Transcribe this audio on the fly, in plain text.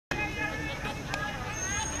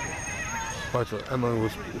But Emily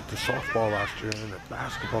was at the softball last year and the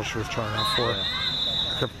basketball she was trying out for.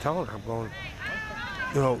 I kept telling her, I'm going,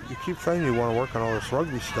 you know, you keep saying you want to work on all this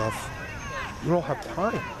rugby stuff. You don't have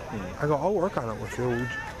time. I go, I'll work on it with you. We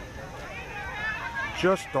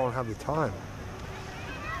just don't have the time.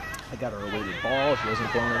 I got her a weighted ball. She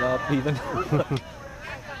wasn't blowing it up even.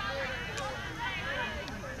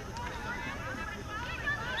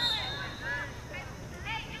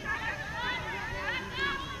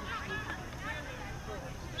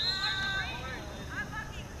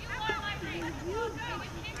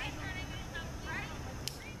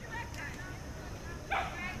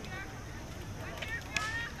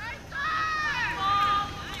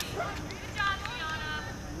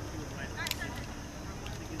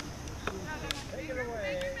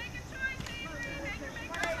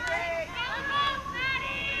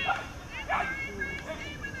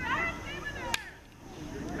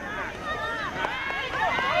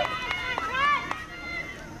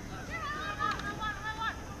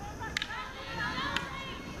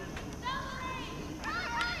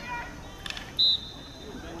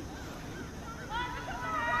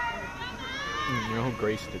 You know who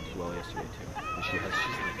Grace did well yesterday too? She's like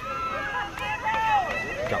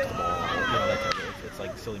drops the ball. You know, that type of, it's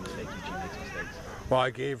like silly mistake. She makes mistakes. Well, I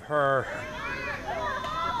gave her,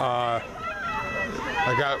 I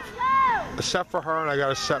got a set for her and I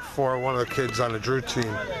got a set for one of the kids on the Drew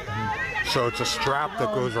team. So it's a strap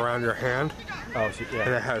that goes around your hand. Oh, so, yeah.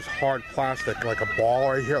 And it has hard plastic, like a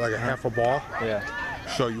ball right here, like a half a ball. Yeah.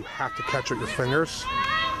 So you have to catch it with your fingers.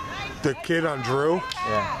 The kid on Drew,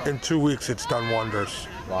 in 2 weeks it's done wonders.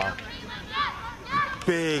 Wow.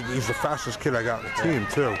 Big, he's the fastest kid I got in the team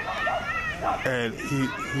too. And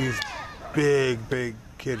he's big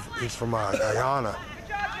kid. He's from Guyana.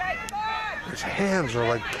 His hands are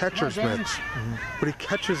like catcher's mitts, but he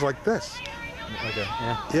catches like this. Okay.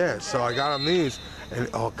 Yeah. Yeah, so I got him these, and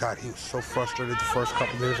oh God, he was so frustrated the first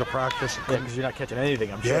couple days of practice. Yeah, because you're not catching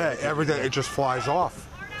anything, I'm sure. Yeah, everything, it just flies off.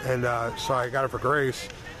 And so I got it for Grace,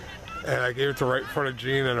 and I gave it to right in front of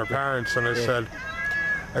Jean and her parents, and I said,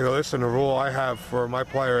 I go, listen, the rule I have for my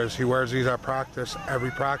player is he wears these at practice,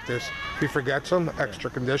 every practice. If he forgets them, extra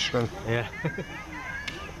conditioning. Yeah.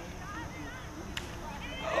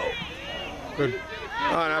 Good.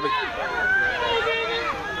 On, Abby.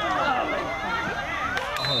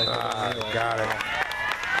 Got it.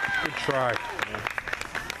 Good try.